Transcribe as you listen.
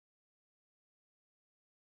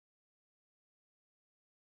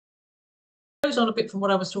flows on a bit from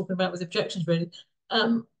what I was talking about with objections, really.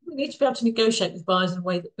 We need to be able to negotiate with buyers in a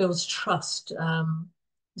way that builds trust.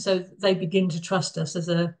 So they begin to trust us as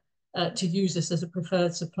to use us as a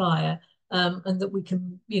preferred supplier, and that we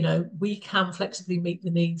can, we can flexibly meet the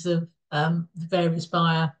needs of the various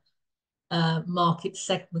buyer market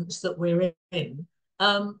segments that we're in.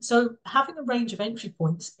 So having a range of entry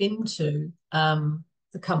points into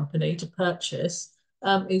the company to purchase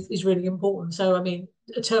is really important. So, I mean,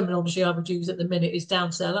 a terminology I would use at the minute is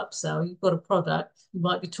downsell, upsell. You've got a product, you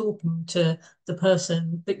might be talking to the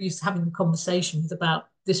person that you're having the conversation with about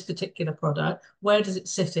this particular product. Where does it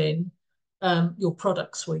sit in your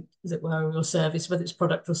product suite, as it were, or your service? Whether it's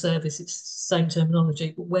product or service, it's the same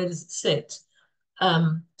terminology, but where does it sit?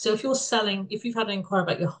 So if you've had an inquiry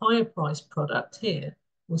about your higher priced product here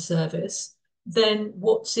or service, then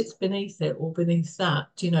what sits beneath it or beneath that?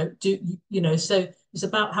 So it's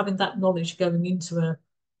about having that knowledge going into a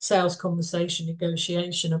sales conversation,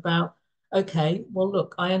 negotiation about, okay, well,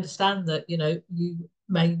 look, I understand that, you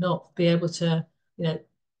may not be able to,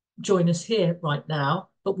 join us here right now,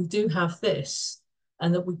 but we do have this,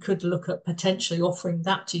 and that we could look at potentially offering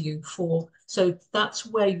that to you for. So that's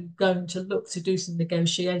where you're going to look to do some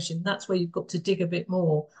negotiation. That's where you've got to dig a bit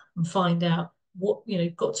more and find out what,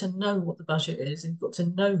 you've got to know what the budget is, and you've got to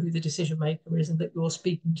know who the decision maker is, and that you're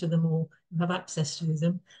speaking to them or you have access to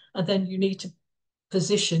them. And then you need to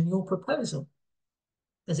position your proposal,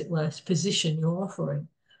 as it were, to position your offering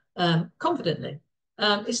confidently.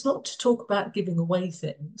 It's not to talk about giving away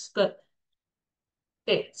things, but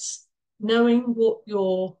it's knowing what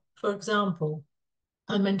for example,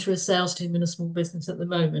 I mentor a sales team in a small business at the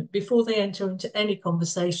moment. Before they enter into any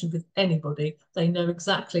conversation with anybody, they know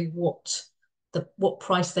exactly what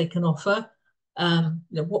price they can offer,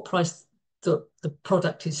 what price the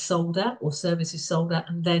product is sold at or service is sold at,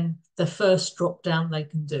 and then the first drop down they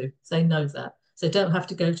can do. They know that. So they don't have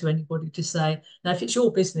to go to anybody to say, now, if it's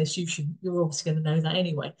your business, you're obviously going to know that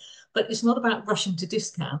anyway. But it's not about rushing to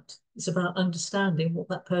discount. It's about understanding what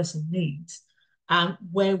that person needs and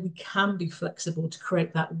where we can be flexible to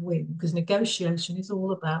create that win. Because negotiation is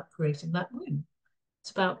all about creating that win. It's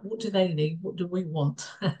about, what do they need? What do we want?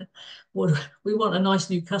 We want a nice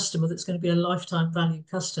new customer that's going to be a lifetime value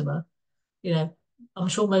customer. I'm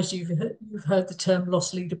sure most of you've heard the term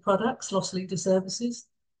loss leader products, loss leader services.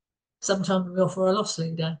 Sometimes we offer a loss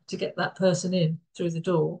leader to get that person in through the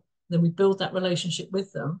door. Then we build that relationship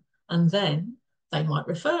with them, and then they might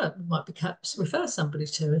refer somebody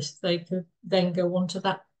to us. They could then go on to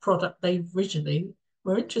that product they originally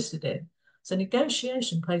were interested in. So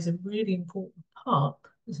negotiation plays a really important part.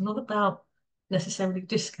 It's not about necessarily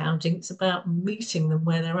discounting. It's about meeting them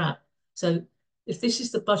where they're at. So if this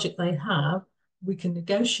is the budget they have, we can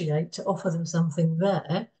negotiate to offer them something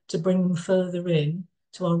there to bring them further in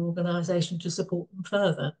to our organisation to support them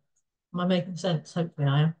further. Am I making sense? Hopefully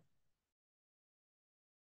I am.